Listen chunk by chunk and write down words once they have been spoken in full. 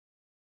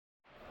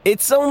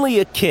It's only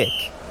a kick,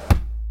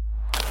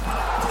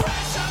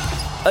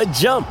 a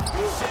jump,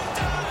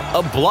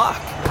 a block.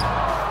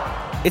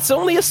 It's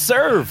only a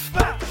serve.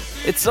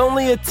 It's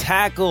only a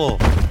tackle,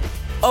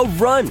 a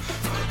run.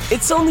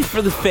 It's only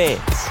for the fans.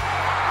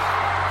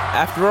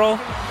 After all,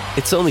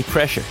 it's only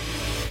pressure.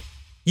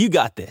 You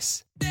got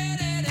this.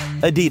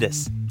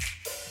 Adidas.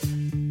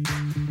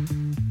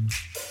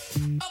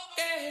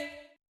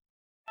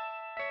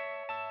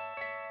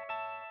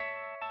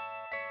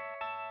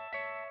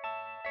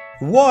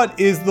 What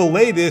is the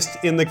latest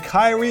in the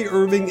Kyrie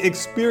Irving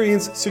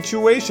experience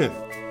situation?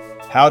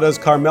 How does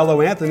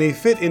Carmelo Anthony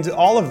fit into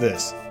all of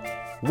this?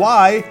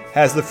 Why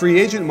has the free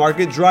agent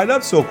market dried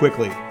up so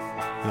quickly?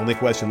 The only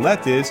question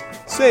left is,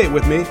 say it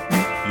with me,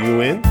 you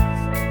in?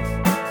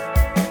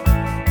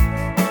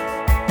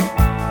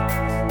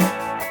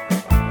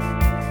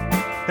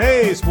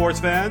 Hey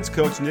sports fans,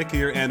 Coach Nick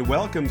here, and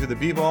welcome to the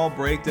B-Ball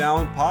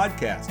Breakdown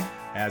Podcast.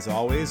 As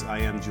always, I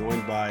am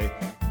joined by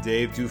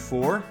Dave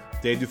Dufour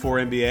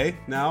NBA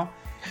now,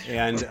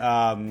 and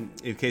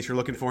in case you're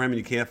looking for him and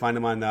you can't find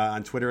him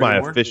on Twitter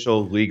anymore. My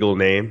official legal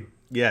name.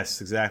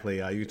 Yes, exactly.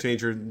 You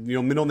change your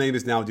middle name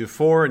is now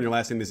Dufour and your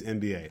last name is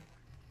NBA.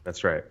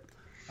 That's right.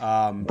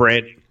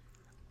 Branding.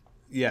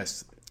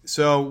 Yes.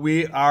 So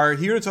we are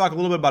here to talk a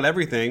little bit about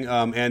everything,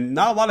 and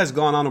not a lot has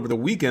gone on over the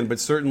weekend, but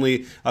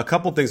certainly a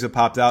couple things have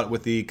popped out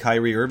with the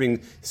Kyrie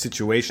Irving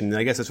situation. And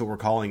I guess that's what we're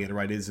calling it,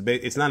 right?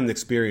 It's not an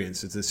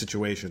experience; it's a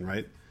situation,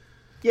 right?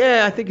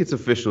 Yeah, I think it's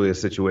officially a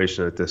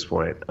situation at this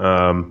point. We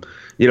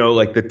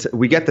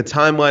get the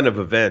timeline of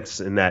events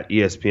in that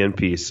ESPN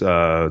piece,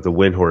 the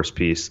Windhorse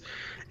piece,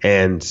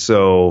 and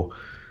so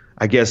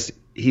I guess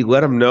he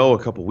let him know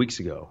a couple weeks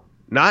ago.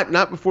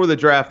 Not before the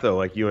draft though,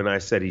 like you and I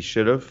said he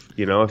should have.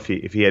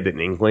 If he had an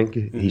inkling,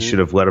 he should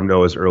have let him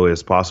know as early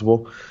as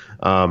possible.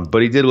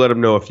 But he did let him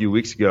know a few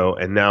weeks ago,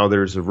 and now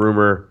there's a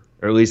rumor,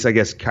 or at least I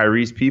guess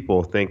Kyrie's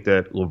people think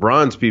that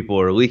LeBron's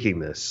people are leaking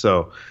this.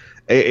 So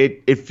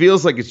it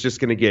feels like it's just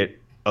going to get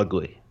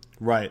ugly.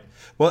 Right.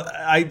 Well,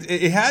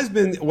 it has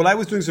been. When I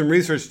was doing some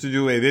research to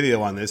do a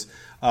video on this,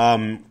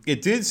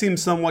 it did seem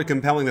somewhat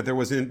compelling that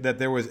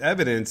there was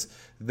evidence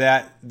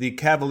that the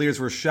Cavaliers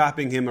were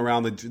shopping him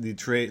around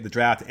the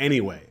draft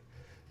anyway,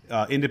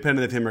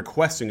 independent of him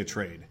requesting a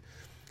trade.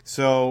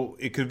 So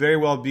it could very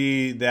well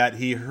be that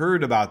he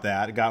heard about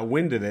that, got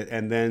wind of it,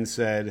 and then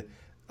said,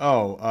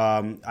 "Oh,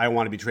 I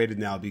want to be traded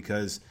now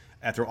because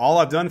after all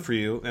I've done for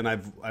you, and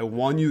I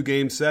won you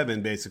Game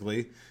 7,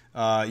 basically."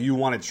 You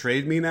want to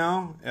trade me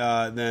now?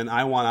 Then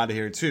I want out of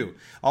here too.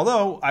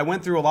 Although I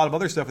went through a lot of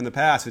other stuff in the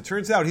past, it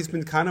turns out he's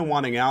been kind of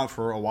wanting out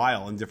for a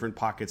while in different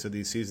pockets of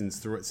these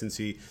seasons since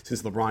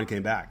LeBron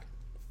came back.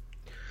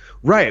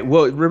 Right.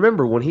 Well,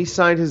 remember when he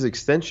signed his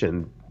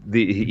extension,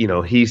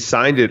 he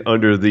signed it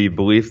under the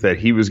belief that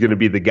he was going to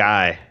be the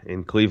guy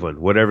in Cleveland,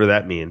 whatever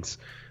that means.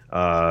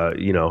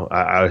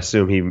 I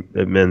assume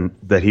it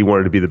meant that he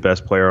wanted to be the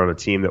best player on a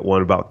team that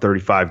won about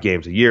 35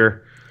 games a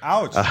year.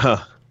 Ouch.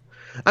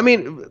 I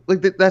mean,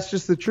 that's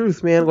just the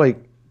truth, man.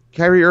 Like,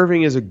 Kyrie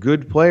Irving is a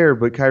good player,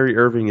 but Kyrie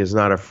Irving is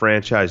not a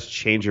franchise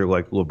changer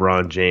like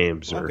LeBron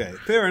James or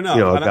fair enough.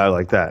 A guy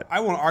like that.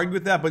 I won't argue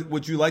with that, but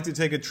would you like to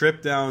take a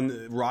trip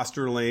down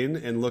roster lane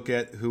and look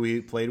at who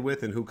he played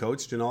with and who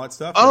coached and all that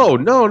stuff? Oh,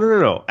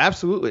 no.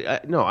 Absolutely.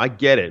 I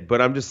get it.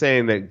 But I'm just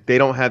saying that they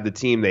don't have the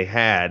team they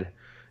had,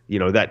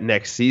 that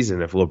next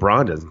season if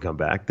LeBron doesn't come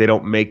back. They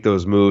don't make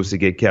those moves to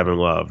get Kevin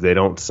Love. They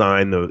don't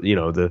sign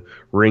the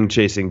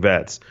ring-chasing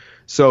vets.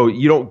 So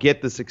you don't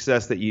get the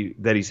success that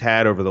he's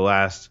had over the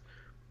last,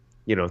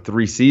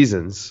 3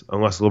 seasons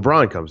unless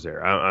LeBron comes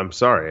there. I'm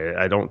sorry.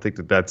 I don't think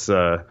that's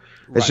it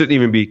shouldn't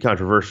even be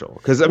controversial.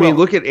 Because, mean,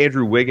 look at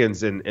Andrew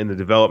Wiggins and the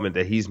development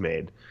that he's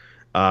made.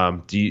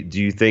 Do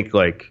you think,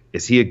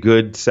 is he a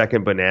good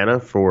second banana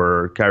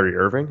for Kyrie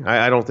Irving?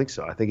 I don't think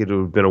so. I think it would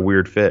have been a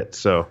weird fit.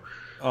 So.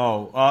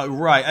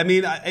 Right. I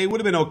mean, it would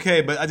have been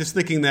okay, but I'm just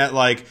thinking that,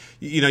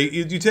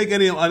 you take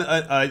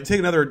take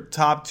another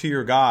top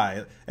tier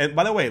guy, and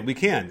by the way, we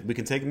can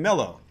take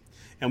Melo,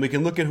 and we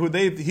can look at who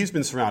he's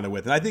been surrounded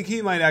with, and I think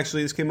he might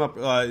actually. This came up,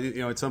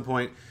 at some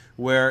point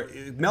where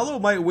Melo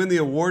might win the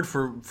award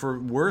for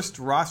worst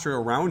roster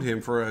around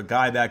him for a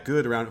guy that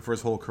good around for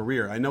his whole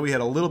career. I know he had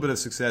a little bit of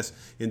success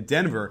in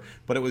Denver,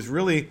 but it was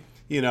really.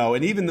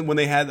 And even when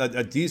they had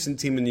a decent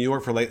team in New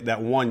York for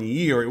that 1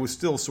 year, it was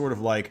still sort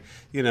of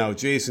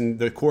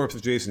the corpse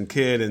of Jason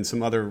Kidd and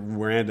some other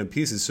random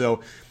pieces. So,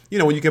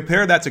 when you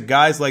compare that to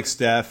guys like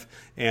Steph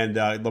and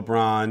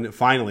LeBron,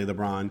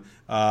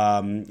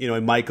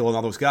 and Michael and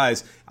all those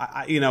guys,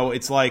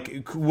 it's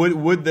like,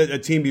 would a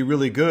team be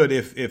really good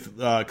if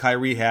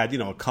Kyrie had,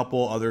 a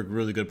couple other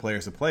really good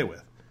players to play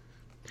with?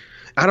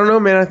 I don't know,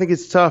 man. I think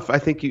it's tough. I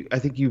think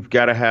you've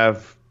got to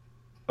have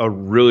a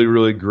really,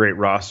 really great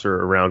roster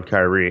around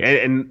Kyrie.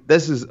 And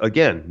this is,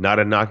 again, not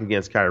a knock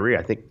against Kyrie.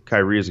 I think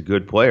Kyrie is a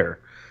good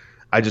player.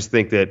 I just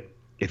think that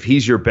if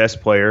he's your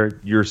best player,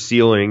 your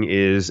ceiling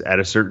is at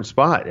a certain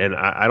spot. And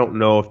I don't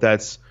know if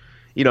that's,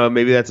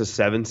 maybe that's a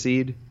 7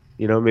 seed.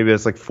 Maybe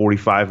that's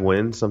 45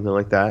 wins, something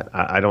like that.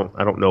 I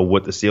don't know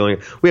what the ceiling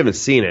is. We haven't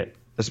seen it.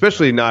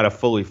 especially not a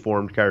fully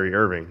formed Kyrie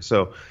Irving.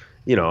 So,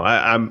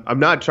 I'm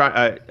not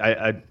trying.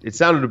 It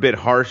sounded a bit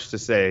harsh to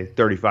say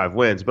 35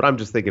 wins, but I'm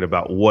just thinking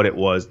about what it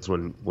was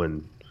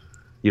when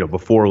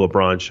before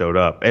LeBron showed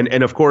up,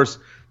 and of course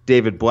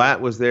David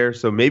Blatt was there,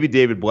 so maybe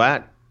David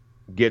Blatt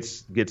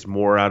gets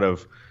more out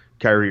of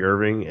Kyrie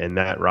Irving and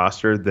that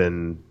roster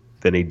than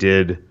he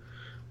did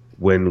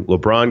when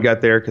LeBron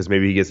got there, because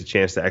maybe he gets a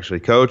chance to actually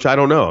coach. I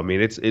don't know. I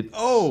mean, it's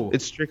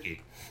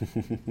tricky.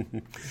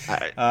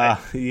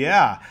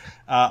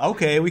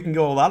 Okay, we can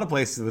go a lot of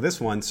places with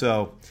this one.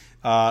 So,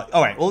 all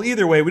right. Well,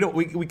 either way,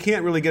 we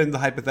can't really get into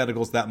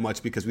hypotheticals that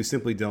much because we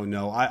simply don't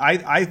know.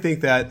 I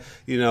think that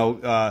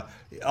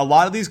a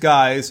lot of these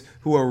guys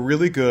who are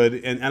really good,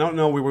 and I don't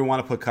know where we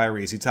want to put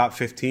Kyrie. Is he top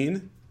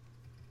 15?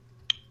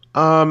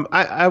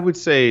 I would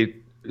say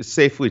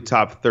safely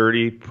top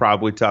 30,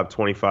 probably top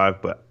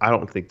 25, but I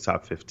don't think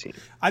top 15.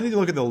 I need to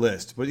look at the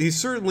list, but he's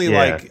certainly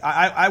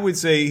I would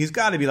say he's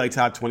got to be like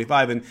top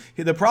 25. And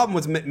the problem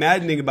what's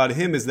maddening about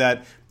him is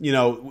that,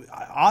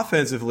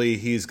 offensively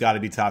he's got to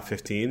be top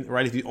 15,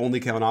 right? If you only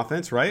count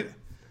offense, right?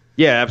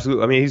 Yeah,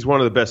 absolutely. I mean, he's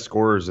one of the best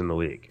scorers in the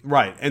league.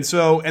 Right. And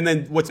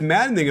then what's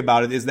maddening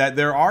about it is that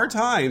there are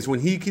times when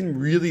he can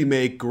really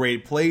make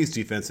great plays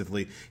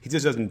defensively. He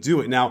just doesn't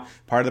do it. Now,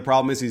 part of the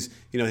problem is his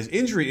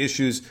injury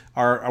issues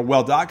are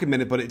well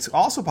documented, but it's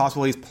also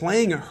possible he's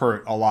playing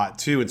hurt a lot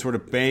too and sort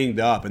of banged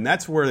up. And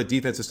that's where the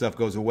defensive stuff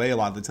goes away a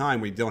lot of the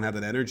time, where you don't have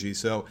that energy.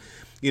 So,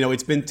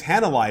 it's been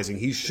tantalizing.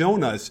 He's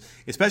shown us,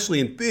 especially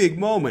in big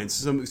moments,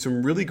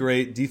 some really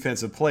great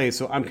defensive plays.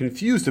 So I'm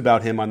confused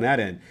about him on that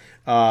end.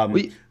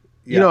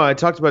 I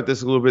talked about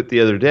this a little bit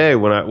the other day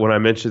when I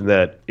mentioned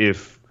that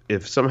if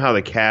somehow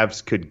the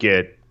Cavs could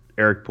get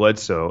Eric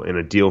Bledsoe in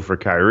a deal for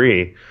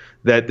Kyrie,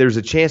 that there's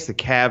a chance the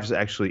Cavs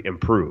actually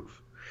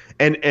improve.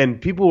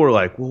 And people were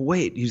like, well,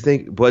 wait, you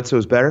think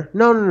Bledsoe's better?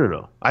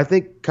 No. I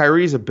think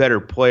Kyrie's a better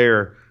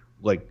player,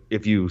 like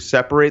if you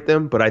separate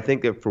them, but I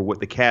think that for what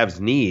the Cavs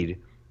need,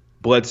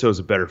 Bledsoe's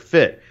a better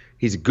fit.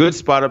 He's a good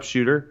spot-up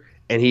shooter,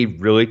 and he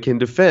really can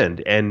defend,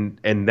 and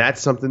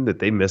that's something that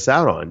they miss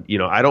out on.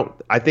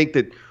 I think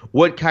that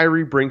what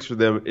Kyrie brings for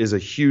them is a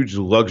huge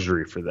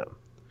luxury for them,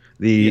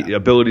 the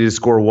ability to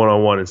score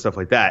one-on-one and stuff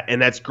like that,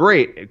 and that's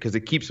great because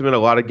it keeps them in a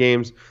lot of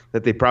games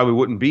that they probably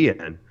wouldn't be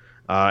in,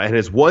 and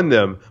has won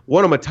them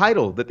a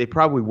title that they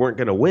probably weren't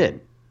going to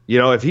win.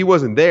 If he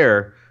wasn't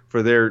there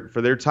for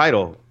their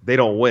title, they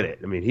don't win it.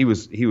 I mean, he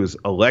was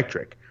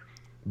electric.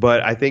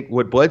 But I think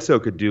what Bledsoe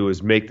could do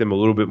is make them a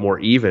little bit more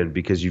even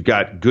because you've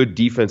got good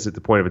defense at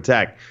the point of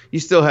attack. You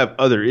still have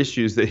other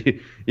issues that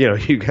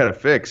you got to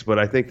fix, but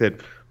I think that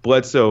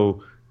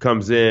Bledsoe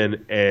comes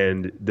in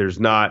and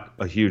there's not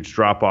a huge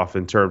drop off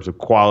in terms of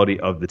quality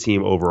of the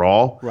team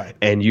overall. Right.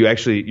 And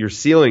your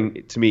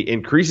ceiling to me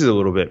increases a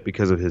little bit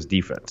because of his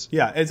defense.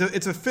 Yeah, it's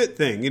a fit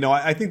thing.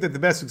 I think that the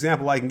best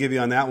example I can give you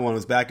on that one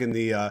was back in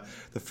the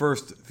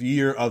first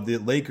year of the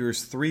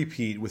Lakers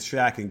three-peat with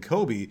Shaq and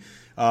Kobe.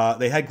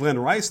 They had Glenn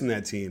Rice in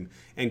that team,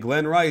 and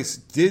Glenn Rice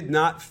did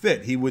not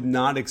fit. He would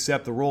not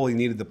accept the role he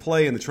needed to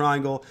play in the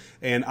triangle,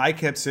 and I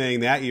kept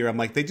saying that year, I'm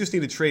like, they just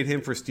need to trade him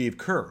for Steve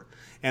Kerr.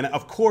 And,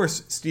 of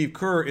course, Steve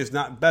Kerr is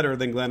not better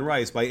than Glenn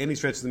Rice by any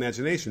stretch of the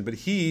imagination, but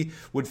he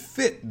would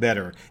fit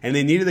better. And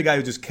they needed a guy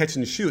who just catch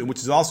and shoot, which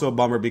is also a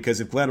bummer because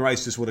if Glenn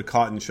Rice just would have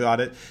caught and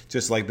shot it,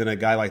 just like been a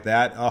guy like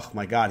that, oh,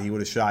 my God, he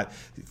would have shot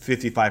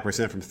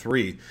 55% from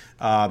three.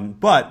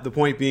 But the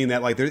point being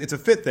that it's a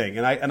fit thing.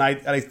 And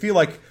I feel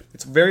like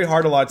it's very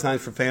hard a lot of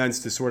times for fans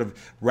to sort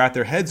of wrap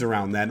their heads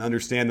around that and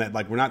understand that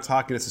we're not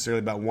talking necessarily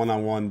about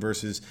one-on-one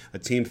versus a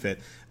team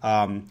fit.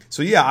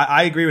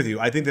 I agree with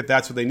you. I think that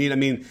that's what they need. I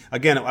mean,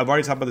 again, I've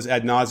already talked about this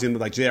ad nauseum,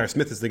 but J.R.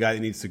 Smith is the guy that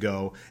needs to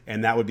go,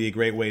 and that would be a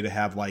great way to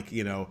have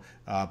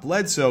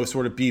Bledsoe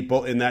sort of be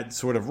in that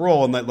sort of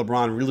role and let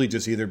LeBron really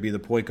just either be the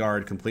point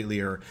guard completely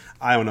or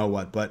I don't know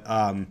what. But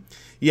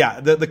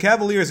the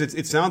Cavaliers,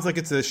 it sounds like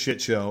it's a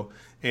shit show.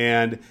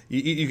 And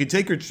you can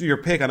take your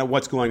pick on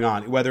what's going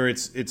on. Whether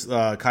it's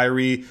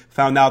Kyrie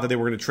found out that they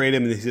were going to trade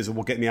him and he says,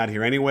 well, get me out of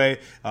here anyway.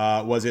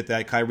 Was it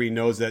that Kyrie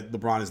knows that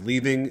LeBron is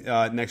leaving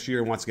next year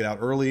and wants to get out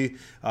early?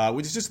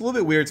 Which is just a little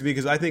bit weird to me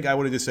because I think I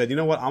would have just said, you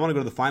know what, I want to go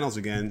to the finals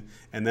again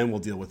and then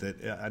we'll deal with it.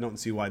 I don't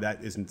see why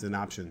that isn't an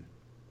option.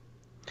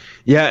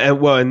 Yeah,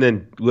 and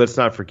then let's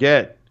not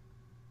forget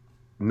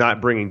not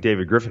bringing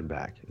David Griffin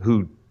back.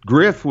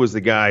 Griff was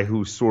the guy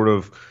who sort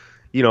of –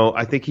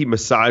 I think he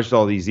massaged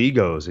all these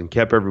egos and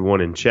kept everyone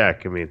in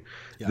check. I mean,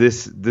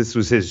 this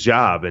was his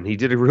job, and he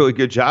did a really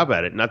good job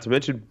at it, not to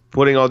mention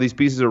putting all these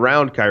pieces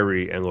around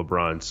Kyrie and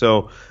LeBron.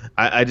 So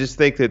I just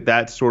think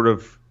that sort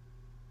of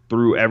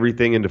threw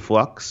everything into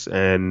flux,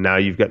 and now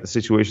you've got the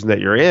situation that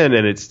you're in,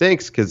 and it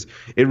stinks because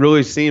it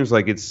really seems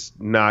like it's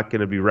not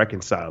going to be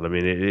reconciled. I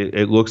mean,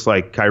 it looks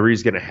like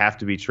Kyrie's going to have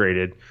to be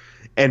traded.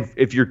 And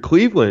if you're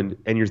Cleveland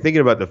and you're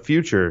thinking about the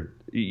future,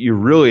 you're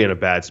really in a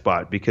bad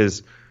spot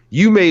because –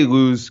 you may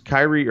lose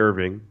Kyrie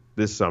Irving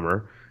this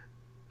summer,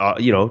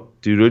 due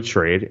to a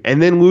trade,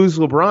 and then lose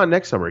LeBron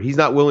next summer. He's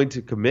not willing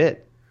to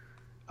commit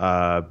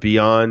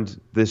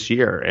beyond this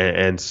year.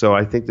 And so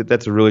I think that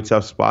that's a really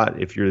tough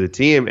spot if you're the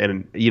team.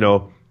 And,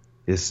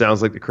 it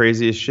sounds like the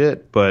craziest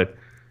shit, but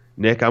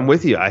Nick, I'm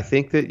with you. I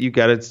think that you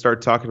got to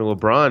start talking to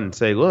LeBron and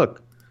say,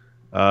 look,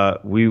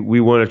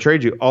 we want to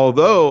trade you.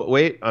 Although,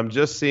 wait, I'm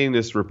just seeing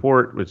this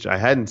report, which I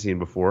hadn't seen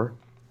before.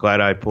 Glad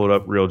I pulled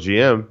up Real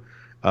GM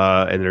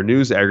and their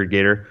news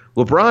aggregator.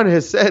 LeBron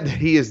has said that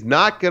he is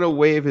not going to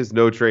waive his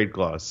no trade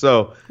clause.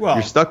 So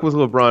you're stuck with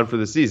LeBron for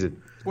the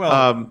season.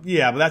 Well,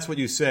 yeah, but that's what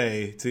you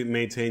say to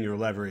maintain your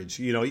leverage,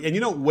 and you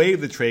don't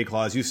waive the trade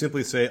clause. You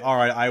simply say, all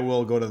right, I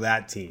will go to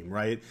that team,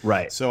 right?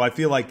 Right. So I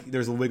feel like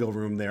there's a wiggle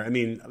room there. I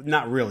mean,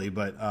 not really,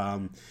 but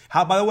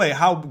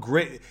how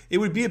great it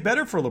would be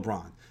better for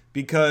LeBron,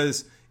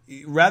 because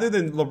rather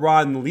than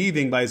LeBron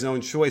leaving by his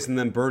own choice and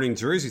then burning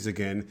jerseys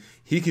again,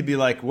 he could be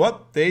like,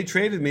 "Whoop, they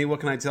traded me. What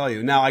can I tell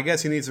you?" Now, I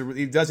guess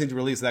he does need to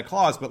release that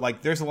clause,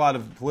 but there's a lot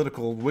of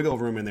political wiggle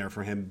room in there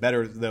for him.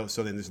 Better though,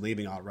 so than just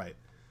leaving outright.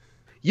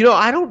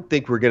 I don't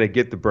think we're going to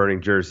get the burning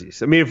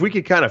jerseys. I mean, if we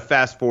could kind of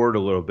fast forward a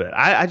little bit,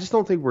 I just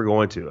don't think we're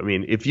going to. I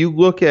mean, if you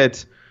look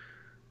at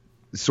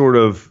sort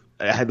of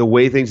the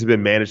way things have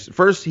been managed,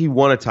 first, he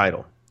won a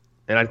title.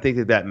 And I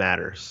think that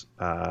matters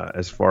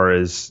as far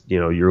as,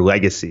 your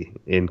legacy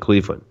in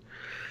Cleveland.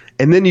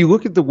 And then you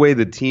look at the way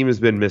the team has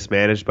been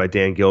mismanaged by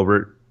Dan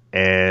Gilbert,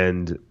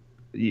 and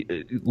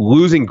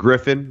losing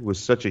Griffin was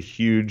such a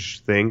huge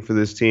thing for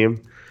this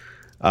team.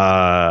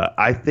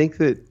 I think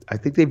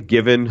they've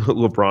given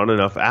LeBron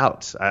enough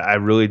outs. I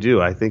really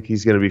do. I think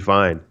he's going to be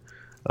fine.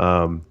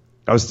 I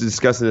was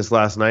discussing this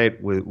last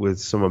night with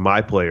some of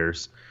my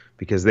players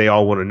because they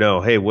all want to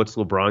know, hey, what's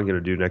LeBron going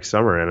to do next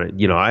summer?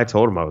 And I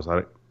told him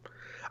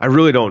I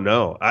really don't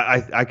know.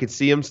 I could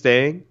see him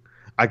staying.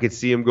 I could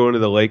see him going to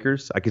the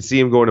Lakers. I could see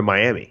him going to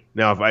Miami.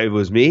 Now, if it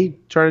was me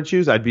trying to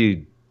choose, I'd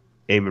be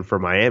aiming for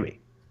Miami.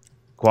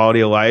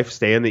 Quality of life,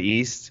 stay in the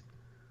East.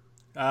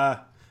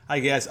 I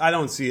guess I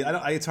don't see.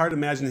 It's hard to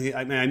imagine.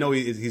 I know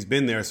he's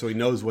been there, so he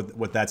knows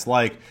what that's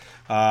like.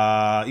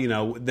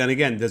 Then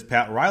again, does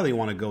Pat Riley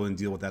want to go and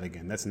deal with that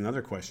again? That's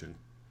another question.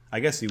 I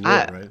guess he would,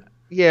 right?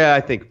 Yeah,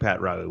 I think Pat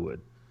Riley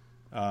would.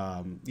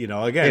 Again,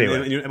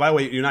 anyway. And by the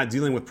way, you're not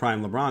dealing with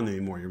prime LeBron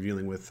anymore. You're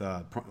dealing with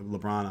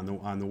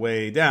LeBron on the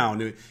way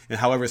down, and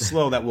however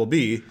slow that will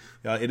be,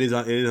 it is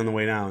on the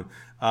way down.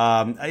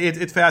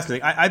 It's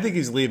fascinating. I think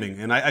he's leaving,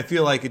 and I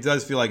feel like it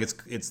does feel like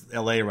it's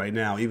L.A. right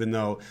now, even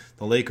though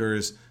the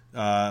Lakers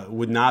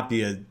would not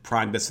be a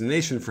prime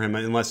destination for him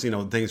unless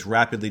things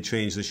rapidly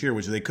change this year,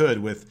 which they could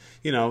with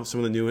some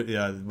of the new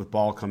with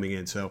Ball coming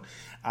in. So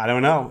I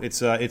don't know.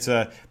 It's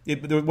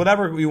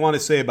whatever we want to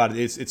say about it.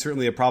 It's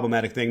certainly a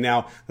problematic thing.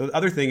 Now the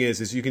other thing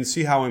is you can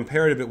see how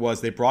imperative it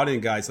was. They brought in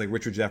guys like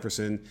Richard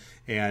Jefferson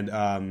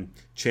and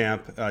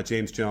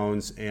James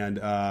Jones and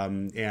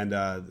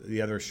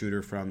the other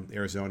shooter from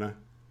Arizona.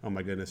 Oh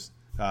my goodness,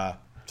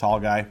 tall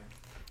guy.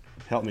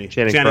 Help me,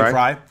 Channing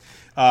Frye.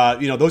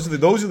 Those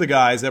are the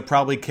guys that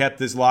probably kept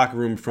this locker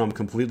room from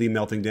completely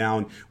melting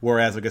down.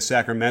 Whereas like a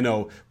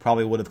Sacramento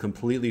probably would have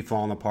completely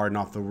fallen apart and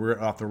off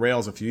the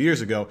rails a few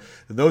years ago.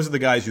 Those are the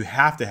guys you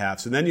have to have.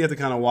 So then you have to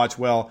kind of watch.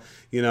 Well,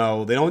 they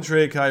don't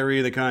trade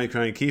Kyrie. They kind of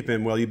try and keep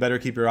him. Well, you better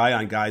keep your eye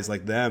on guys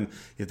like them.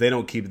 If they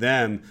don't keep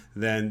them,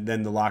 then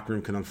the locker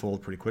room can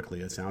unfold pretty quickly.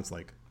 It sounds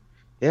like.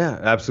 Yeah,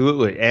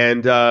 absolutely.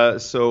 And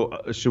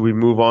so should we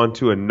move on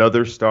to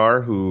another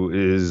star who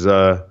is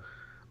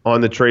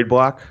on the trade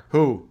block?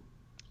 Who?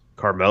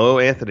 Carmelo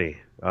Anthony,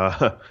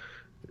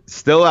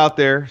 still out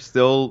there,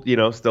 still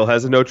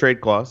has a no trade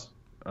clause.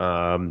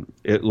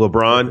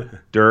 LeBron,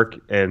 Dirk,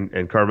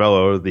 and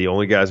Carmelo are the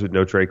only guys with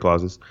no trade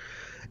clauses.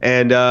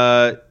 And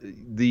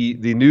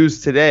the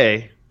news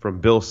today from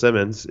Bill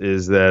Simmons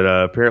is that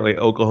apparently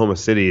Oklahoma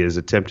City is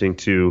attempting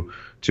to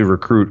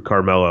recruit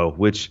Carmelo,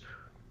 which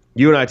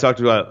you and I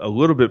talked about a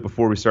little bit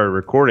before we started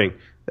recording.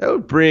 That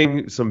would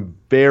bring some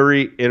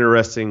very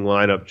interesting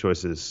lineup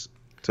choices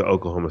to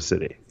Oklahoma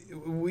City.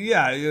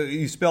 Yeah,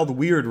 you spelled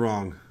weird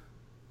wrong.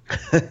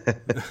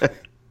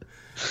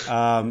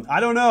 I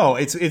don't know.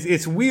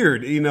 It's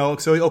weird,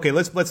 So okay,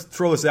 let's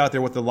throw this out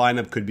there. What the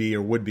lineup could be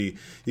or would be.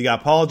 You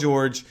got Paul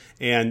George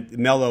and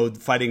Melo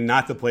fighting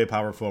not to play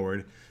power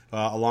forward,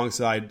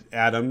 alongside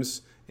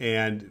Adams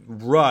and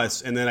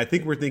Russ, and then I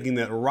think we're thinking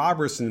that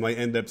Robertson might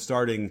end up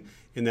starting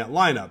in that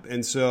lineup,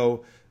 and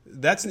so.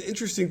 That's an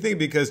interesting thing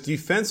because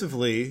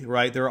defensively,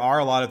 right, there are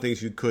a lot of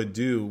things you could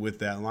do with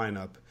that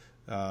lineup.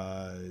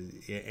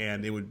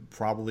 And it would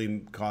probably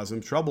cause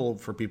some trouble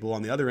for people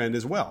on the other end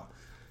as well.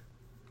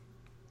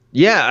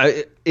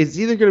 Yeah, it's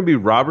either going to be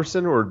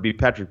Robertson or it'd be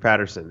Patrick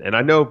Patterson. And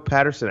I know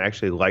Patterson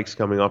actually likes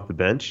coming off the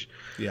bench.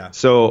 Yeah.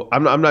 So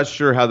I'm not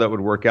sure how that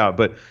would work out.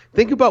 But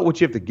think about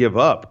what you have to give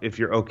up if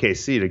you're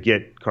OKC to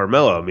get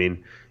Carmelo. I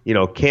mean,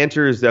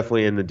 Cantor is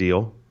definitely in the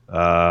deal.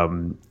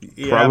 Probably,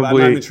 but I'm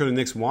not even sure the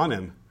Knicks want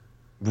him.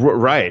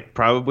 Right.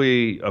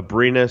 Probably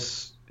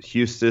Abrinas,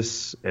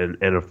 Hustis, and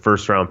a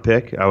first-round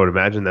pick. I would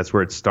imagine that's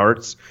where it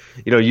starts.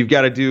 You've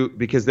got to do –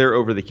 because they're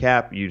over the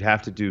cap, you'd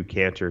have to do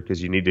Cantor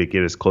because you need to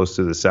get as close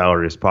to the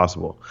salary as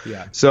possible.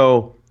 Yeah.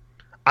 So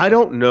I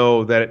don't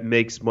know that it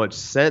makes much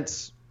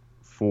sense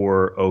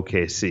for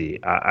OKC.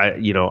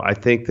 I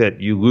think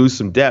that you lose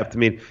some depth. I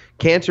mean,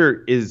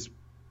 Cantor is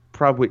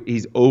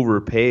he's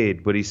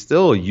overpaid, but he's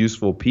still a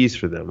useful piece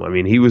for them. I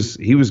mean, he was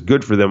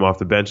good for them off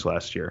the bench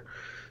last year.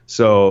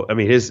 So, I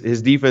mean,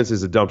 his defense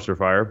is a dumpster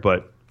fire,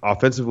 but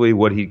offensively,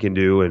 what he can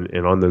do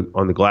and on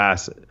the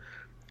glass,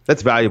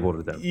 that's valuable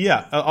to them.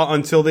 Yeah,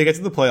 until they get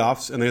to the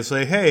playoffs and they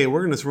say, hey,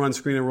 we're going to run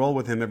screen and roll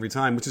with him every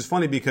time, which is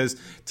funny because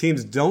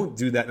teams don't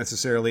do that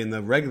necessarily in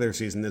the regular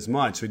season as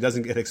much, so he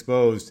doesn't get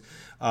exposed.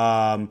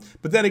 But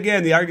then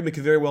again, the argument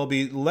could very well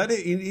be,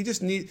 he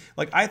just need,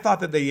 like, I thought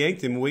that they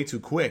yanked him way too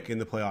quick in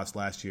the playoffs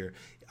last year.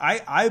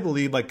 I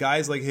believe, like,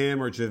 guys like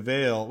him or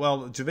JaVale,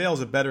 well,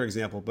 JaVale's a better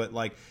example, but,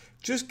 like,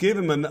 just give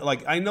him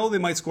I know they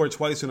might score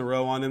twice in a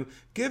row on him.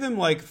 Give him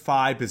like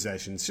 5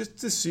 possessions just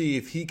to see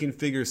if he can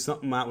figure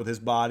something out with his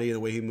body and the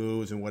way he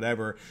moves and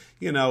whatever.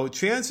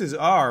 Chances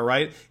are,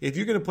 right, if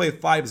you're going to play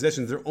 5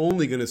 possessions, they're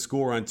only going to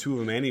score on 2 of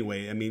them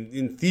anyway. I mean,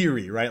 in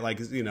theory, right? Like,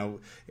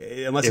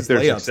 unless it's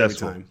layups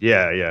successful. every time.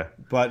 Yeah.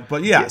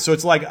 But yeah, so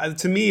it's like,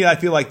 to me, I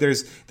feel like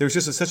there's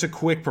just such a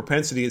quick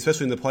propensity,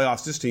 especially in the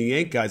playoffs, just to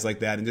yank guys like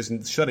that and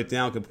just shut it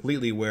down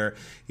completely where,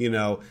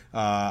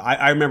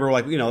 I remember,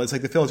 like, it's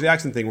like the Phil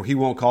Jackson thing where he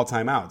won't call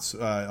timeouts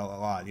a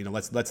lot.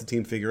 Let's the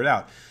team figure it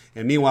out.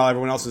 And meanwhile,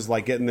 everyone else is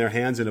like getting their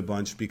hands in a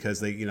bunch because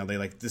they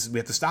like this. We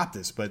have to stop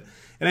this. But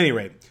at any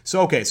rate,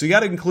 so you got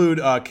to include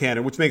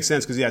Cannon, which makes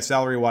sense because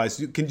salary wise,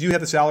 do you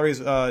have the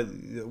salaries?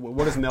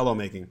 What is Melo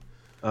making?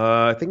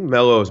 I think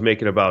Melo is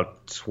making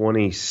about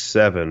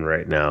 27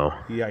 right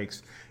now.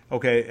 Yikes.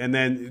 Okay, and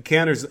then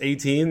Cantor's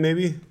 18,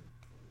 maybe.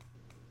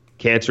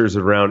 Cantor's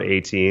around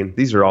 18.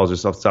 These are all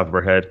just off the top of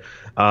our head.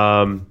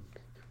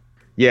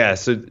 Yeah,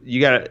 so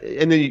you got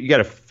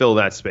to fill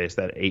that space,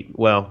 that 8.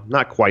 Well,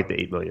 not quite the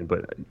 8 million,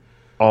 but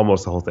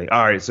almost the whole thing.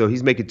 All right, so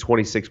he's making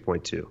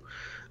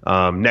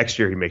 26.2. Next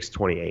year he makes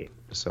 28.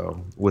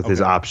 So with his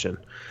option,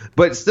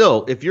 but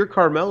still, if you're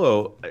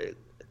Carmelo,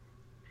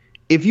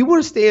 if you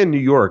want to stay in New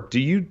York, do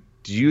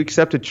you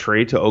accept a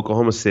trade to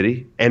Oklahoma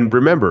City? And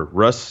remember,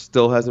 Russ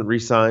still hasn't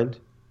re-signed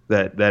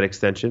that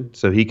extension,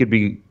 so he could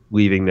be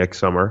leaving next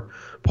summer.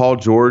 Paul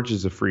George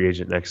is a free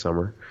agent next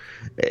summer.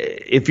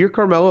 If you're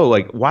Carmelo,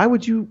 like, why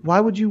would you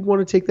want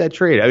to take that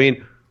trade? I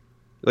mean,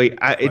 like,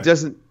 it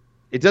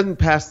doesn't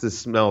pass the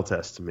smell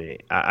test to me.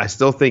 I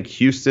still think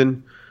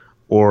Houston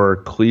or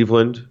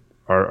Cleveland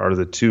are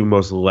the 2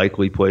 most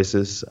likely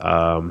places.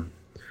 I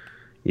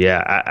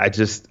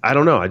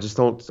don't know. I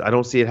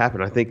don't see it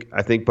happen. I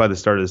think by the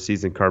start of the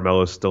season,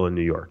 Carmelo's still in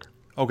New York.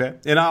 Okay.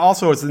 And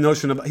also it's the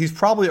notion of he's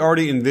probably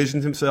already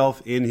envisioned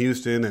himself in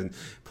Houston and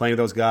playing with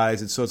those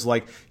guys. And so it's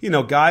like,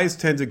 guys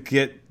tend to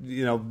get,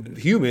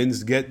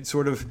 humans get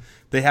sort of,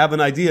 they have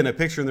an idea and a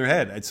picture in their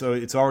head. And so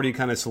it's already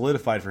kind of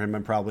solidified for him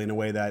and probably in a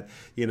way that,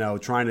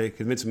 trying to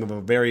convince him of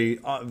a very,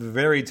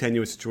 very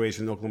tenuous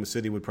situation in Oklahoma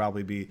City would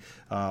probably be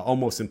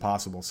almost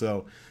impossible.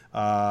 So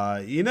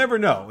you never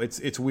know.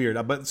 It's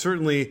weird. But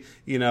certainly,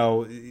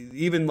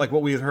 even like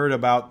what we had heard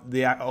about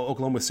the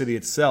Oklahoma City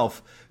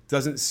itself,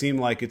 doesn't seem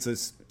like it's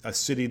a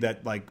city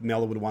that like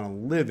Melo would want to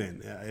live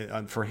in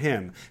for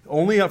him.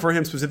 Only for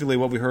him specifically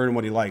what we heard and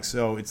what he likes.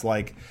 So it's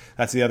like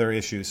that's the other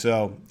issue.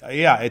 So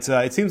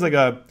it seems like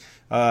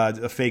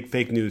a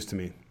fake news to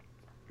me.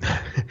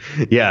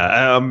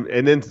 Yeah,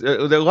 and then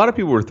a lot of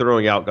people were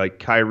throwing out like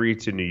Kyrie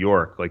to New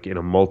York, like in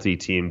a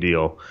multi-team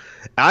deal.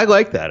 I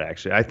like that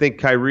actually. I think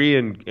Kyrie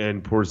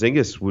and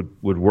Porzingis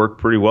would work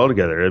pretty well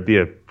together. It'd be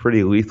a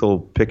pretty lethal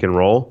pick and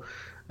roll.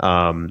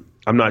 I'm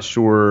not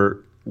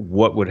sure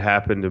what would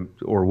happen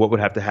or what would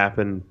have to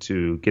happen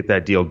to get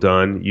that deal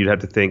done. You'd have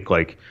to think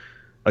like,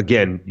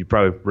 again, you'd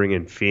probably bring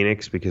in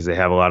Phoenix because they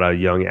have a lot of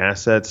young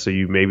assets. So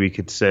you maybe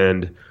could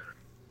send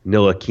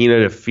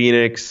Ntilikina to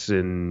Phoenix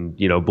and,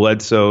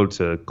 Bledsoe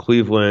to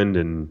Cleveland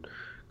and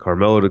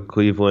Carmelo to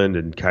Cleveland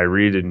and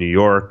Kyrie to New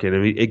York. And I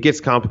mean, it gets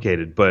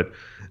complicated, but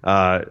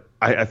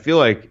I feel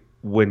like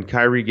when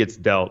Kyrie gets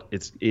dealt,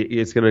 it's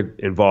going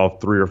to involve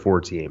 3 or 4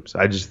 teams.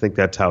 I just think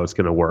that's how it's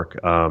going to work.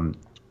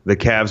 The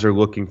Cavs are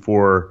looking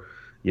for,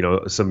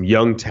 some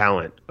young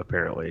talent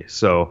apparently.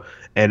 So,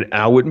 and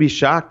I wouldn't be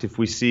shocked if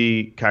we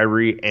see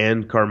Kyrie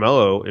and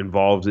Carmelo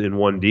involved in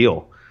one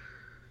deal.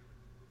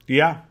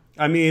 Yeah.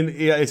 I mean,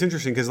 it's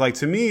interesting because, like,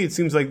 to me, it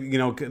seems like,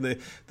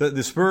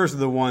 the Spurs are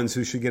the ones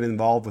who should get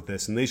involved with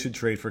this and they should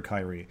trade for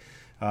Kyrie.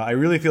 I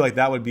really feel like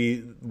that would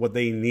be what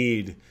they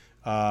need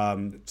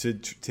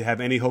to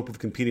have any hope of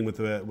competing with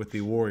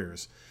the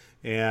Warriors.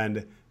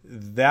 And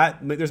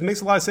that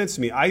makes a lot of sense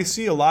to me. I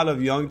see a lot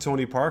of young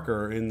Tony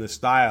Parker in the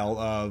style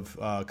of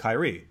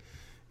Kyrie,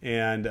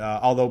 and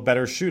although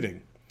better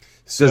shooting.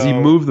 So, does he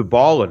move the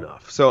ball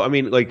enough? So I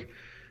mean, like,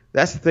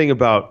 that's the thing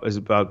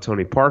about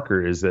Tony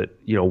Parker is that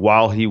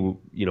while he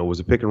was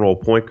a pick and roll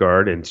point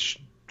guard and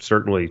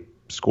certainly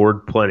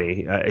scored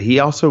plenty, he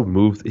also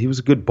moved. He was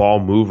a good ball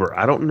mover.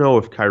 I don't know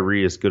if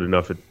Kyrie is good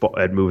enough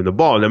at moving the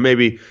ball. Now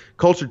maybe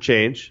culture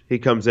change. He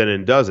comes in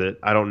and does it.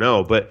 I don't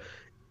know, but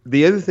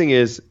the other thing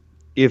is,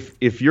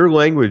 if your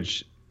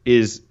language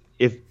is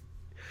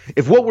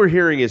if what we're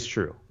hearing is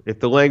true, if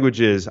the language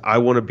is I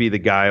want to be the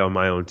guy on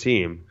my own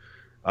team,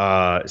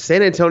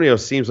 San Antonio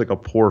seems like a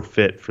poor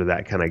fit for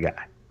that kind of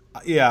guy.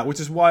 Yeah, which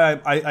is why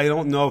I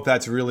don't know if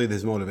that's really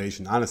his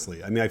motivation,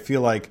 honestly. I mean, I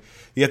feel like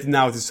you have to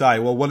now decide,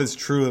 well, what is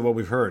true of what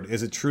we've heard?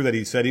 Is it true that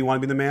he said he wanted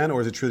to be the man,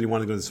 or is it true that he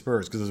wanted to go to the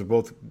Spurs? Because those are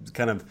both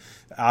kind of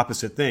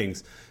opposite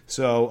things.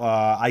 So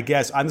I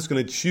guess I'm just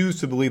going to choose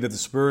to believe that the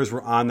Spurs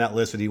were on that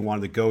list that he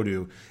wanted to go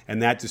to,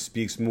 and that just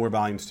speaks more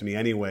volumes to me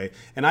anyway.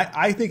 And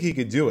I think he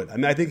could do it. I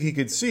mean, I think he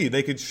could see.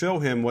 They could show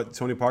him what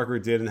Tony Parker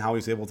did and how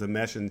he's able to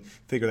mesh and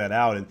figure that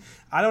out. And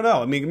I don't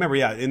know. I mean, remember,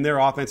 in their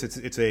offense,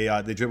 it's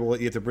they dribble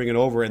it, you have to bring it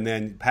over and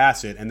then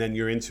pass it, and then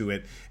you're into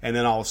it. And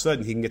then all of a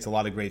sudden, he can get a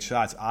lot of great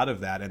shots out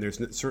of that. And there's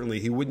certainly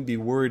he wouldn't be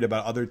worried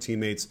about other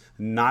teammates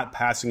not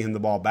passing him the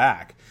ball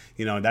back.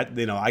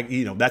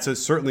 That's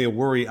certainly a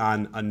worry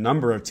on a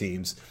number of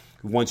teams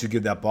once you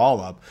give that ball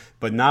up,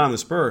 but not on the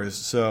Spurs.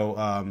 So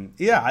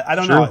I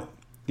don't know.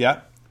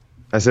 Yeah,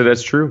 I said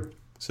that's true.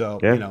 So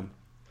yeah.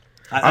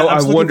 I'm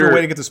just looking for a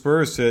way to get the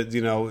Spurs to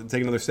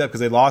take another step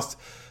because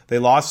they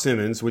lost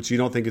Simmons, which you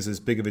don't think is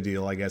as big of a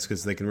deal, I guess,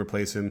 because they can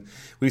replace him.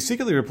 We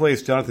secretly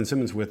replaced Jonathan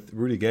Simmons with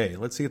Rudy Gay.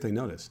 Let's see if they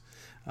notice.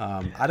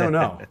 I don't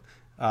know.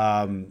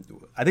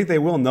 I think they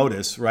will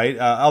notice, right?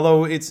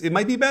 Although it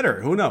might be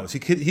better. Who knows? He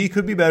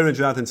could be better than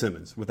Jonathan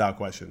Simmons without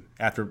question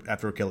after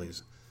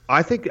Achilles.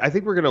 I think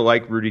we're going to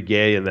like Rudy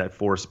Gay in that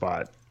 4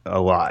 spot a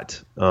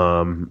lot,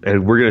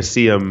 and we're going to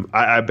see him.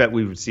 I bet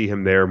we would see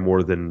him there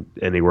more than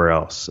anywhere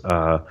else.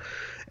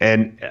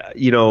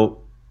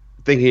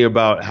 Thinking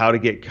about how to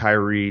get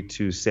Kyrie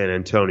to San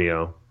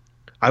Antonio,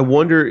 I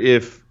wonder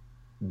if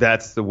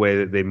that's the way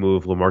that they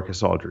move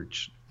LaMarcus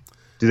Aldridge.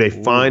 Do they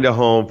find a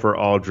home for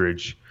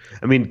Aldridge?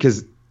 I mean,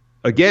 because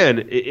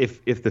again,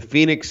 if the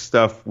Phoenix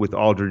stuff with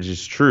Aldridge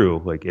is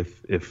true, like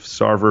if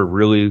Sarver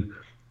really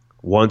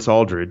wants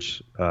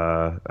Aldridge,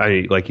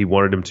 like he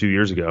wanted him 2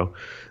 years ago,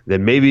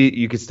 then maybe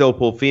you could still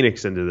pull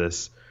Phoenix into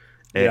this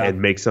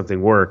and make something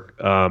work.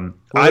 I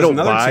don't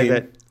buy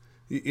that.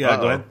 Yeah,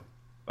 go ahead.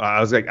 I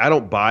was like, I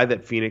don't buy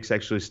that Phoenix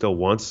actually still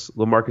wants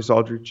LaMarcus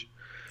Aldridge.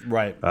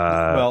 Right.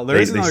 Well, there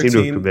is another team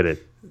team to have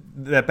committed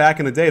that back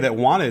in the day that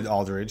wanted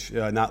Aldridge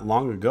not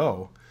long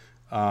ago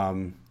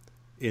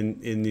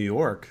in New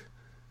York,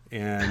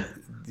 and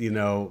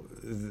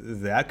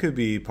that could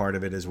be part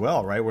of it as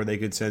well, right? Where they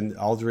could send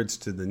Aldridge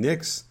to the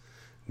Knicks,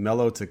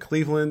 Melo to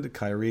Cleveland,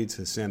 Kyrie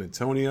to San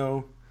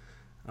Antonio.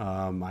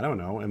 I don't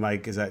know.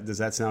 Does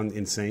that sound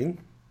insane?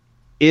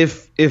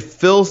 If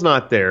Phil's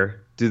not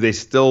there, do they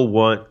still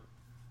want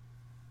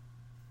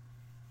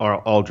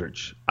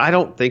Aldridge? I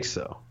don't think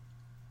so.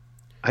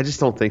 I just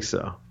don't think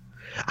so.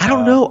 I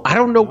don't know. I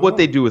don't know what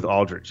they do with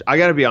Aldridge. I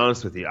got to be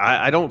honest with you.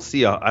 I don't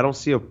see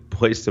a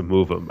place to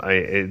move him.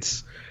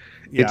 It's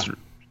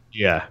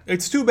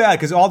too bad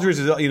because Aldridge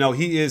is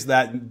he is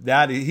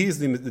he's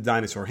the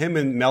dinosaur. Him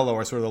and Melo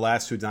are sort of the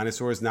last two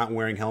dinosaurs not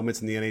wearing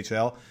helmets in the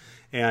NHL,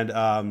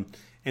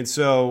 and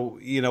so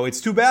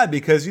it's too bad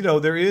because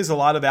there is a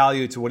lot of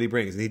value to what he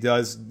brings and he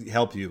does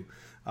help you.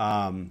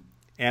 And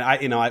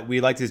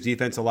we liked his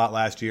defense a lot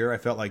last year. I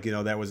felt like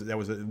that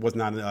was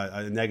not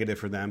a negative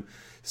for them.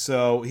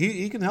 So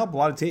he can help a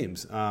lot of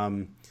teams.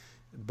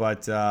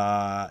 But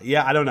I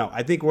don't know.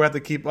 I think we'll have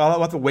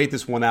to wait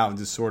this one out and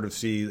just sort of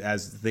see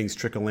as things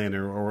trickle in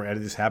or as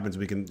this happens,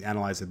 we can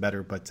analyze it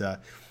better. But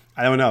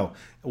I don't know.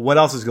 What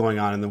else is going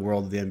on in the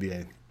world of the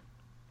NBA?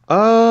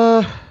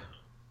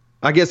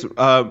 I guess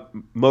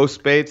Mo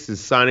Spates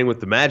is signing with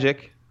the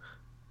Magic.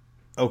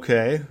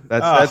 Okay.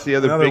 That's the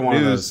other big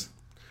news.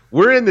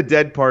 We're in the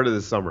dead part of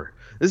the summer.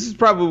 This is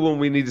probably when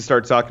we need to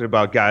start talking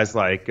about guys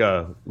like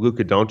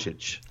Luka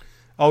Doncic.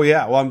 Oh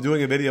yeah, well I'm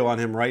doing a video on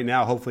him right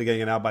now. Hopefully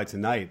getting it out by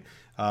tonight.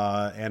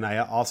 And I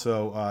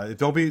also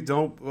don't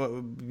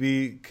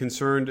be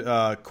concerned,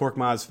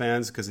 Korkmaz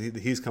fans, because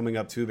he's coming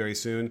up too very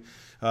soon.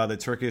 The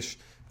Turkish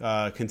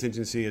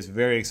contingency is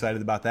very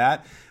excited about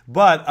that.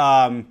 But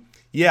and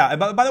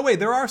by the way,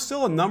 there are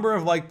still a number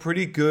of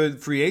pretty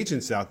good free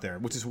agents out there,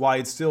 which is why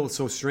it's still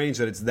so strange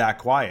that it's that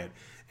quiet.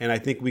 And I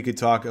think we could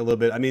talk a little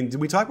bit. I mean, did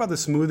we talk about the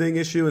smoothing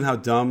issue and how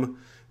dumb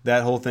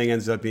that whole thing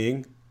ends up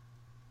being?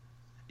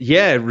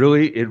 Yeah, it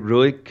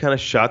really kind of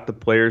shot the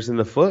players in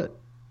the foot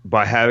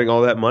by having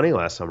all that money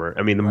last summer.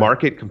 I mean, the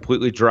market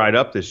completely dried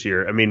up this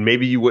year. I mean,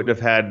 maybe you wouldn't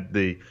have had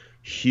the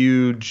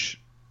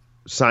huge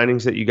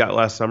signings that you got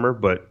last summer,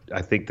 but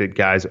I think that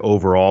guys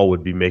overall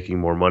would be making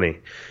more money.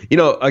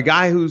 A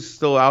guy who's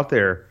still out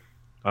there,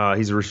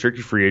 he's a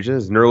restricted free agent,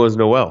 is Nerlens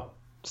Noel.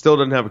 Still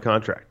doesn't have a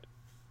contract.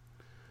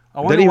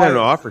 Then he had an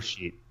offer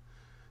sheet.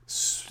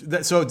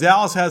 So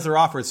Dallas has their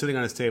offer sitting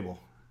on his table.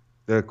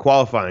 The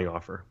qualifying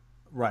offer.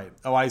 Right.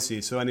 Oh, I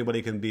see. So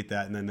anybody can beat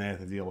that, and then they have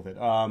to deal with it.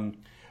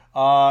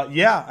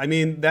 I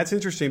mean, that's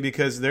interesting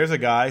because there's a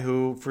guy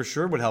who for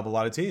sure would help a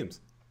lot of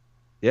teams.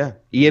 Yeah.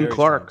 Ian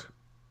Clark,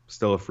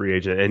 still a free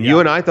agent. And you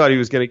and I thought he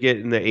was going to get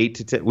in the 8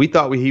 to 10. We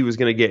thought he was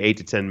going to get 8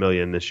 to 10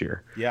 million this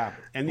year. Yeah.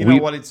 And you know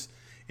what?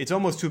 It's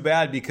almost too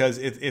bad because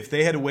if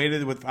they had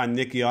waited on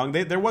Nick Young,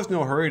 there was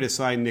no hurry to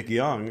sign Nick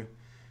Young.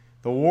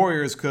 The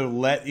Warriors could have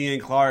let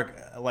Ian Clark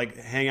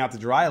hang out to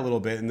dry a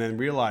little bit and then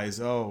realize,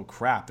 oh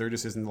crap, there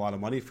just isn't a lot of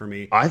money for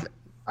me.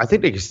 I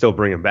think they can still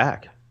bring him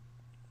back.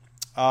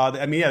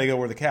 I mean, yeah, they go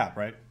over the cap,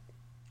 right?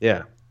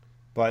 Yeah.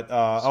 But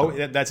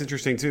that's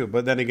interesting too.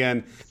 But then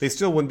again, they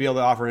still wouldn't be able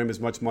to offer him as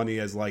much money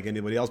as like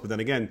anybody else. But then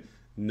again,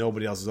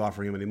 nobody else is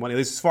offering him any money, at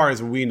least as far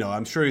as we know.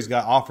 I'm sure he's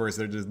got offers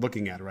they're just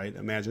looking at, right?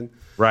 Imagine.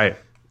 Right.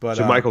 But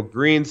so Michael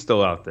Green's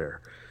still out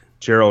there.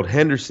 Gerald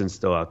Henderson's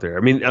still out there.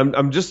 I mean,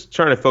 I'm just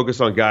trying to focus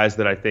on guys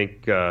that I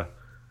think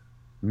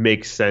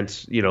make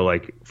sense,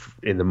 like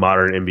in the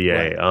modern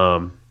NBA.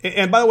 Right.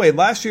 And by the way,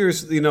 last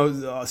year's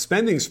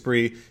spending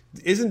spree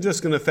isn't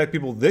just going to affect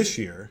people this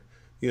year.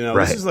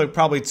 Right. This is like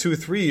probably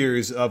 2-3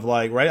 years of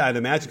like, right? I'd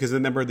imagine, because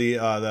remember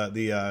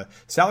the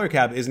salary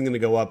cap isn't going to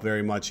go up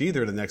very much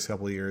either the next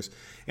couple of years.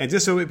 And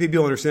just so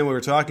people understand what we're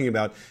talking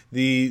about,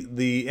 the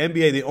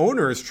NBA, the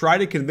owners try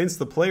to convince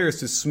the players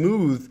to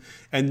smooth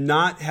and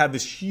not have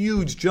this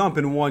huge jump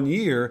in 1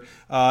 year,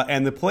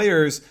 and the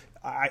players.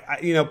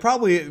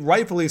 Probably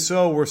rightfully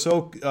so, were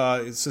so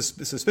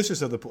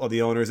suspicious of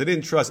the owners. They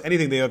didn't trust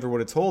anything they ever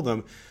would have told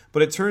them.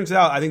 But it turns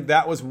out, I think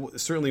that was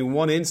certainly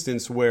one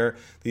instance where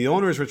the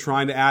owners were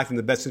trying to act in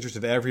the best interest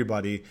of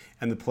everybody,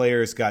 and the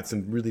players got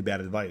some really bad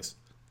advice.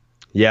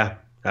 Yeah,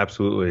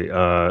 absolutely.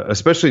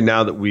 Especially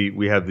now that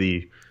we have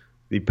the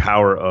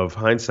power of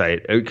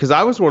hindsight. Because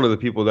I was one of the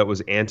people that was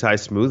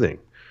anti-smoothing,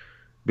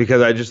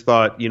 because I just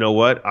thought, you know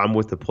what, I'm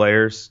with the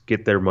players,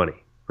 get their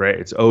money, right?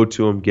 It's owed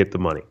to them, get the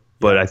money.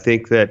 But I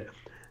think that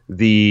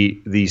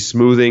the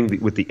smoothing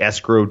with the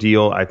escrow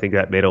deal, I think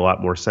that made a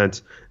lot more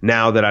sense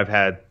now that I've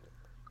had,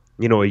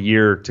 a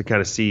year to kind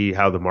of see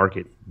how the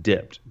market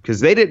dipped. Because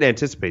they didn't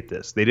anticipate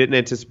this. They didn't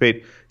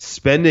anticipate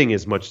spending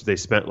as much as they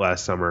spent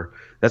last summer.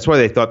 That's why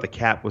they thought the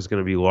cap was going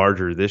to be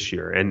larger this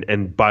year.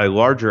 And by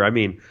larger, I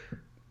mean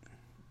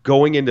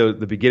going into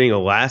the beginning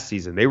of last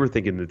season, they were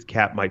thinking that the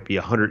cap might be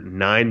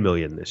 $109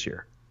 million this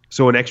year.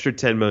 So an extra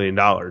 $10 million,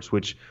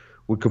 which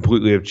would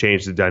completely have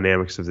changed the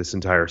dynamics of this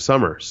entire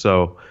summer.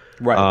 So,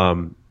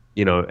 right.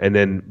 And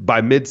then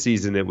by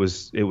midseason it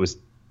was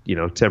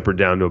tempered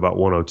down to about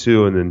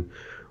 102, and then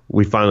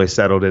we finally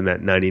settled in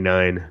that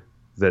 99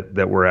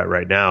 that we're at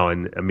right now.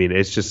 And I mean,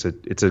 it's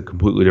a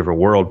completely different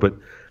world. But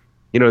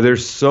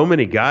there's so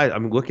many guys.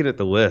 I'm looking at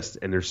the list,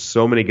 and there's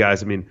so many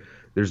guys. I mean,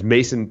 there's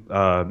Mason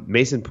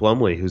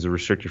Plumlee, who's a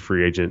restricted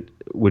free agent,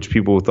 which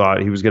people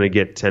thought he was going to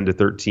get 10 to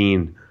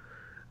 13.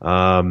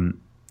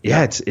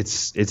 Yeah,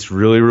 it's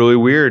really, really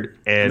weird,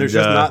 and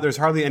there's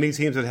hardly any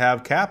teams that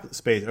have cap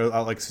space or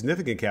like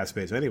significant cap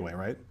space anyway,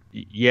 right?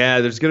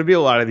 Yeah, there's going to be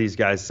a lot of these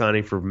guys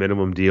signing for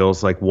minimum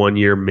deals, like 1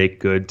 year make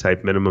good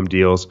type minimum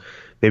deals,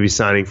 maybe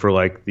signing for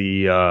like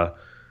the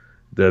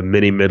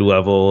mini mid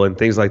level and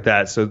things like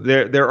that. So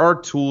there are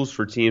tools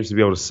for teams to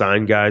be able to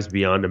sign guys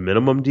beyond a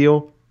minimum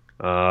deal.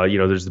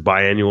 There's the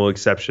biannual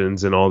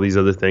exceptions and all these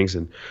other things,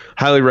 and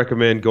highly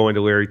recommend going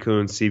to Larry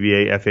Kuhn's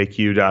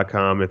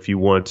CBAFAQ.com if you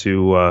want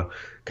to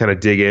kind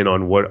of dig in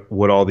on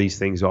what all these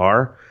things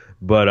are.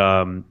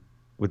 But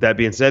with that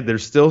being said,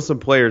 there's still some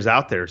players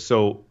out there.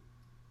 So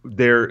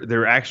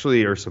there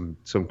actually are some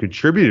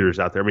contributors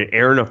out there. I mean,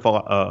 Aaron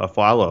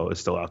Aflalo is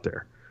still out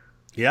there.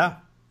 Yeah.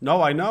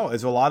 No, I know.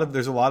 There's a lot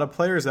of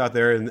players out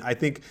there, and I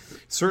think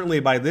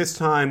certainly by this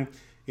time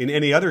in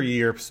any other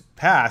year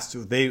past,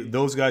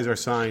 those guys are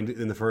signed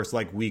in the first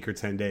like week or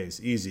 10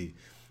 days, easy.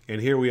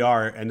 And here we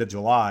are, end of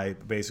July,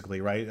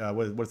 basically, right?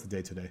 What's the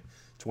date today?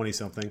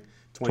 20-something,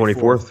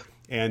 24th.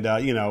 And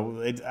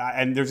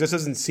and there just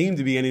doesn't seem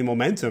to be any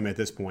momentum at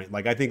this point.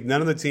 Like I think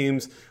none of the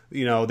teams,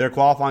 their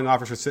qualifying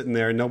offers are sitting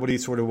there. Nobody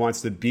sort of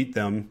wants to beat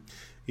them,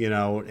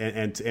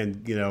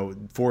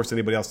 and force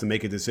anybody else to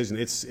make a decision.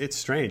 It's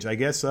strange. I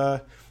guess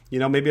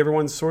maybe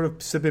everyone's sort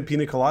of sipping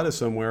pina colada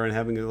somewhere and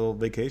having a little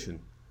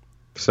vacation.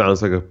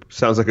 Sounds like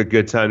a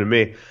good time to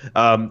me.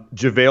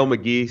 JaVale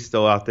McGee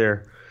still out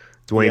there.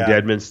 Dwayne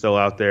Dedman's still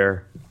out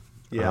there.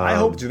 Yeah, I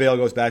hope JaVale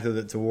goes back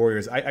to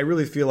Warriors. I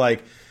really feel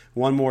like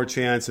one more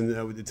chance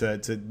and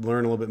to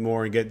learn a little bit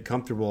more and get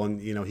comfortable,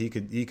 and he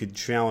could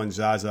challenge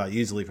Zaza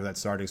easily for that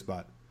starting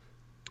spot.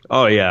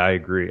 Oh yeah, I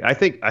agree. I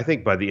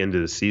think by the end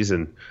of the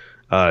season,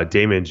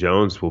 Damian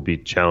Jones will be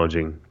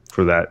challenging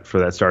for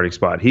that starting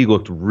spot. He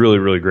looked really,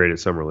 really great at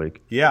Summer League.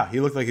 Yeah, he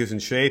looked like he was in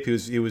shape.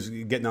 He was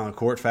getting on the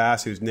court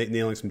fast. He was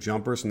nailing some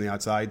jumpers from the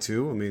outside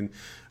too. I mean,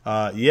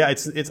 it's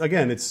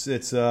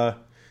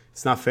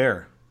not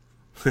fair.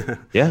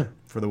 Yeah,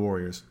 for the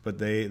Warriors, but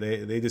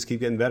they just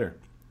keep getting better.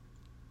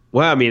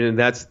 Well, I mean, and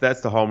that's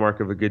the hallmark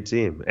of a good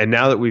team. And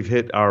now that we've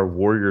hit our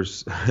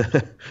Warriors,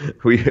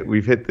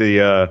 we've hit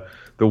the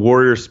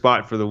Warriors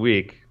spot for the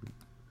week.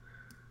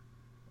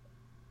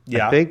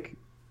 Yeah, I think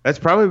that's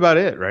probably about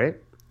it, right?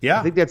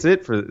 Yeah, I think that's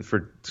it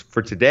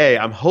for today.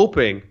 I'm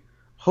hoping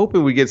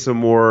we get some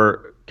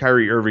more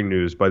Kyrie Irving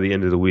news by the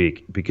end of the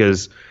week,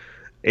 because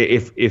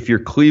if you're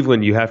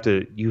Cleveland, you have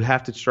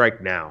to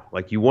strike now.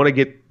 Like you want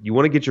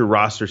to get your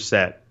roster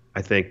set,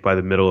 I think, by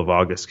the middle of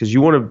August, because you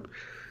want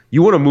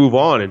you want to move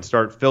on and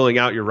start filling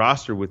out your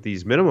roster with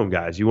these minimum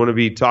guys. You want to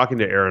be talking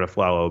to Aaron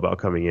Aflalo about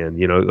coming in.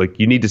 Like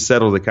you need to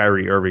settle the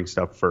Kyrie Irving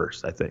stuff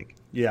first, I think.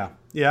 Yeah,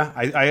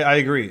 I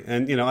agree.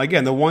 And,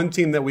 again, the one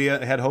team that we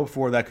had hoped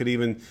for that could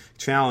even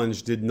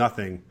challenge did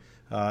nothing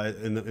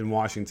in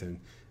Washington,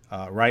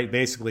 right?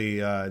 Basically,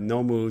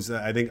 no moves.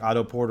 I think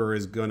Otto Porter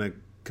is going to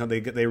come.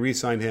 They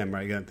re-signed him,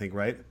 right? I think,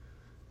 right?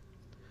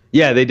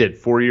 Yeah, they did.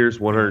 4 years,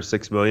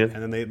 $106 million.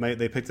 And then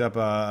they picked up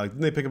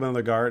didn't they pick up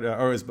another guard?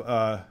 Or is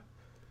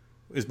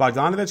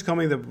Bogdanovich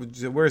coming?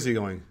 Where is he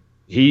going?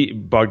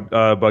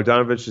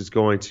 Bogdanovich is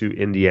going to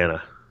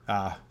Indiana.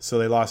 So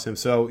they lost him.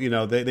 So,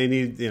 they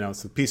need,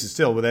 some pieces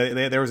still. But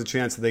there was a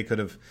chance that they could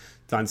have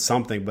done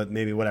something, but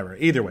maybe whatever.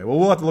 Either way. Well,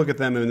 we'll have to look at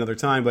them in another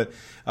time. But,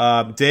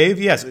 Dave,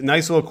 yes,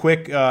 nice little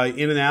quick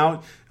in and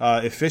out,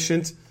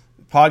 efficient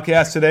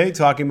podcast today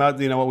talking about,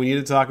 what we need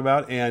to talk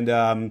about. And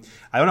I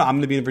don't know. I'm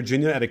going to be in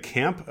Virginia at a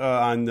camp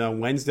on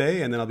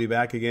Wednesday, and then I'll be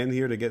back again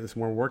here to get some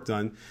more work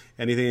done.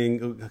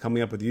 Anything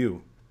coming up with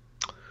you?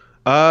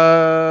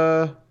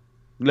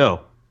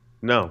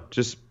 No,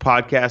 just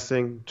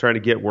podcasting, trying to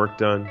get work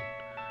done,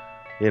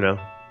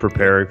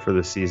 preparing for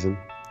the season.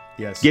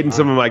 Yes. Getting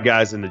some of my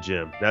guys in the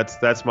gym.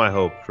 That's my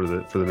hope for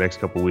the next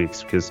couple of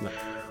weeks, because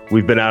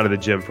we've been out of the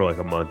gym for like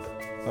a month.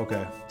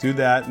 Okay. Do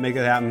that. Make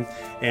it happen.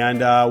 And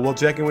we'll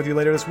check in with you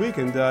later this week.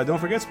 And don't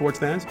forget, sports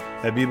fans,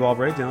 at B-Ball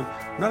Breakdown,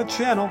 we're not a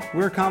channel,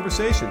 we're a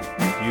conversation.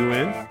 You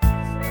in?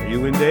 Are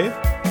you in, Dave?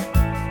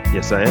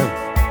 Yes, I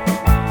am.